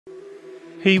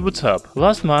Hey, what's up?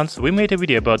 Last month we made a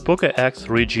video about POCO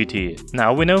F3 GT.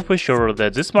 Now we know for sure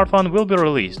that this smartphone will be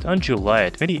released on July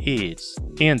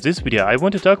 28th. In this video I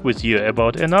want to talk with you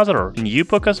about another new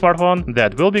POCO smartphone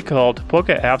that will be called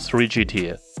POCO F3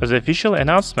 GT. The official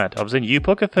announcement of the new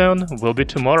POCO phone will be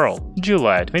tomorrow,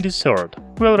 July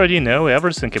 23rd. We already know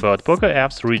everything about POCO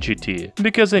F3 GT,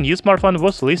 because the new smartphone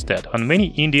was listed on many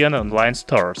Indian online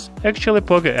stores. Actually,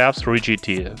 POCO F3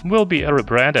 GT will be a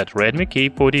rebranded Redmi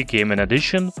K40 Gaming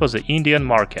Edition for the Indian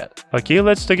market. Okay,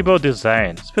 let's talk about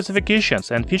design, specifications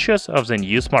and features of the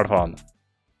new smartphone.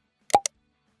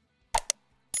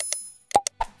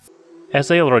 As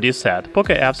I already said,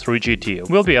 POCO F3 GT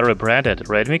will be a rebranded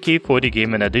Redmi K40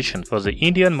 Gaming Edition for the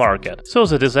Indian market, so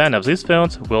the design of these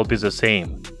phones will be the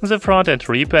same. The front and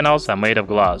rear panels are made of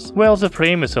glass, while the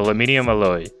frame is aluminum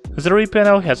alloy. The rear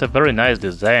panel has a very nice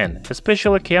design,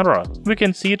 especially camera. We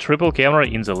can see triple camera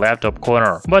in the left top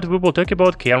corner, but we will talk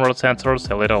about camera sensors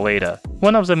a little later.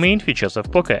 One of the main features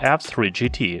of POCO F3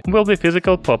 GT will be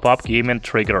physical pop-up gaming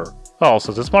trigger.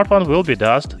 Also, the smartphone will be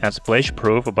dust and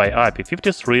splash-proof by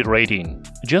IP53 rating.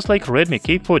 Just like Redmi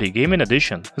K40 Gaming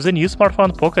Edition, the new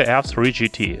smartphone POCO F3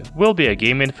 GT will be a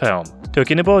gaming phone.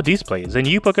 Talking about display, the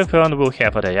new POCO phone will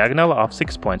have a diagonal of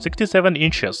 6.67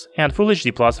 inches and Full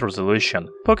HD Plus resolution.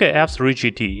 POCO F3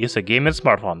 GT is a gaming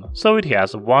smartphone, so it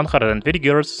has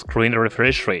 120Hz screen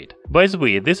refresh rate. By the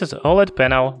way, this is OLED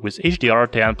panel with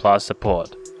HDR10 Plus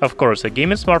support. Of course, a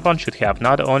gaming smartphone should have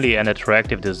not only an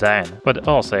attractive design, but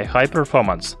also a high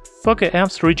performance. POCO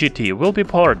F3 GT will be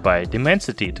powered by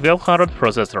Dimensity 1200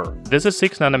 processor. This is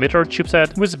 6nm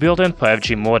chipset with built-in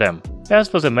 5G modem. As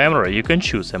for the memory, you can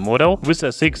choose a model with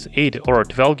a 6, 8 or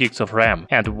 12 gigs of RAM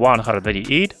and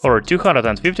 128 or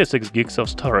 256 gigs of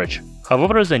storage.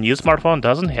 However, the new smartphone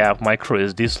doesn't have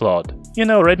microSD slot. You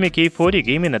know, Redmi K40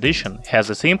 Gaming Edition has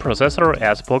the same processor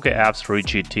as POCO F3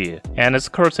 GT, and it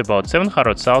scores about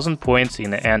 700,000 points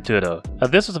in Antutu.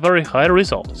 This is a very high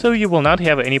result, so you will not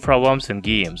have any problems in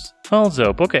games.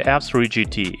 Although POCO F3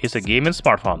 GT is a gaming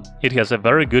smartphone, it has a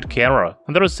very good camera.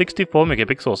 There is 64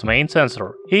 megapixels main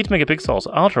sensor, 8 megapixels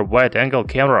ultra-wide angle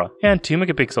camera, and 2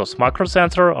 megapixels macro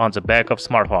sensor on the back of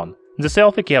smartphone. The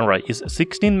selfie camera is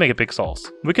 16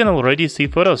 megapixels. We can already see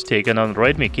photos taken on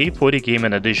Redmi K40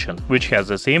 Gaming Edition, which has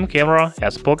the same camera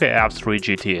as POCO F3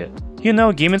 GT. You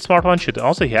know, gaming smartphone should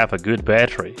also have a good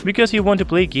battery, because you want to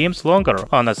play games longer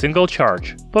on a single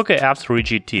charge. POCO F3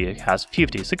 GT has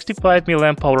 50-65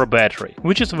 mAh battery,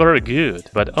 which is very good,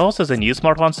 but also the new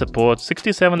smartphone supports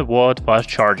 67-watt fast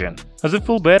charging. The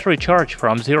full battery charge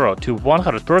from 0 to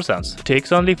 100%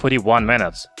 takes only 41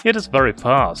 minutes. It is very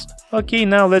fast. Okay,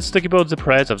 now let's talk about the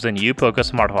price of the new POCO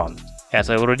smartphone. As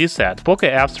I already said, POCO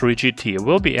F3 GT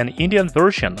will be an Indian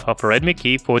version of Redmi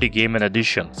K40 Gaming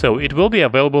Edition, so it will be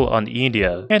available on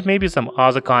India and maybe some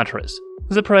other countries.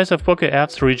 The price of POCO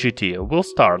F3 GT will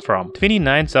start from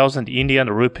 29,000 Indian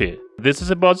rupee. This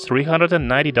is about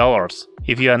 $390.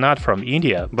 If you are not from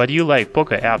India, but you like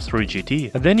POCO F3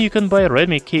 GT, then you can buy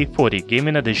Redmi K40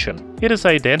 Gaming Edition. It is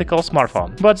an identical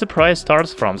smartphone, but the price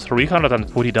starts from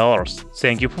 $340.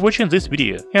 Thank you for watching this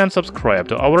video and subscribe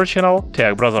to our channel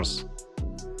Tech Brothers.